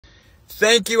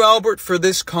Thank you, Albert, for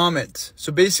this comment.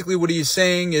 So basically what he's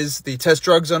saying is they test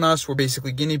drugs on us. We're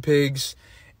basically guinea pigs,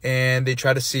 and they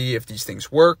try to see if these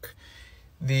things work.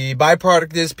 The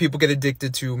byproduct is people get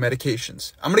addicted to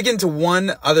medications. I'm going to get into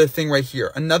one other thing right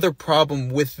here. Another problem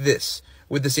with this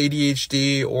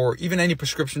ADHD or even any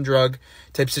prescription drug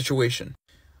type situation.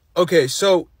 Okay,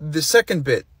 so the second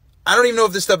bit, I don't even know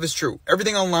if this stuff is true.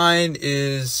 Everything online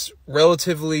is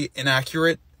relatively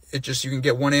inaccurate. It just, you can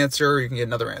get one answer or you can get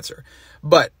another answer.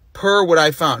 But per what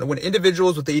I found, when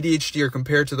individuals with ADHD are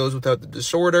compared to those without the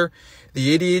disorder,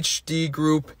 the ADHD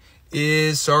group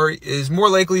is more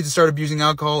likely to start abusing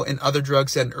alcohol and other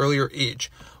drugs at an earlier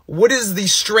age. What is the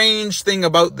strange thing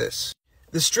about this?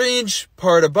 The strange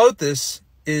part about this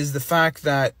is the fact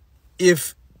that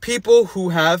if people who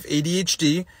have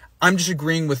ADHD, I'm just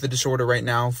agreeing with the disorder right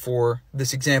now for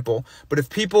this example, but if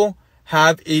people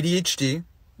have ADHD,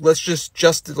 let's just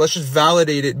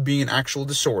validate it being an actual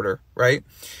disorder, right?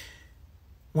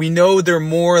 We know they're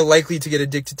more likely to get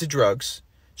addicted to drugs,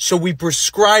 so we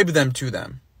prescribe them to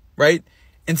them, right?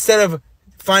 Instead of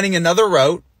finding another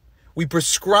route, we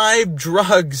prescribe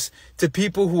drugs to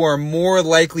people who are more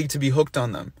likely to be hooked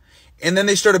on them. And then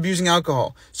they start abusing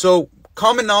alcohol. So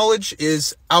common knowledge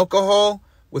is alcohol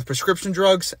with prescription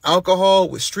drugs, alcohol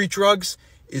with street drugs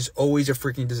is always a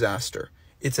freaking disaster.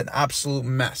 It's an absolute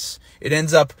mess. It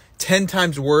ends up 10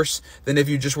 times worse than if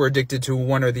you just were addicted to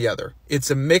one or the other.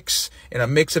 It's a mix, and a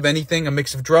mix of anything, a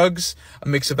mix of drugs, a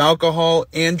mix of alcohol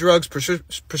and drugs,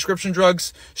 prescription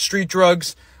drugs, street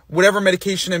drugs, whatever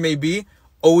medication it may be,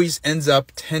 always ends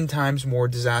up 10 times more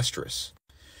disastrous.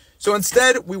 So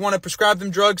instead, we want to prescribe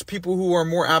them drugs. People who are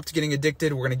more apt to getting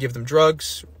addicted, we're going to give them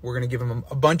drugs. We're going to give them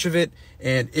a bunch of it.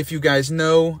 And if you guys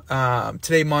know,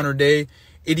 today, modern day,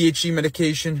 ADHD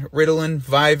medication, Ritalin,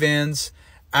 Vyvanse,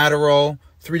 Adderall,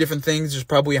 3 different things. There's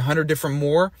probably 100 different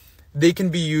more. They can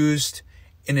be used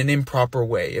in an improper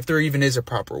way, if there even is a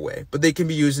proper way. But they can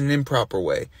be used in an improper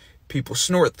way. People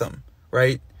snort them,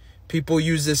 right? People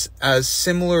use this as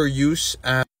similar use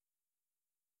as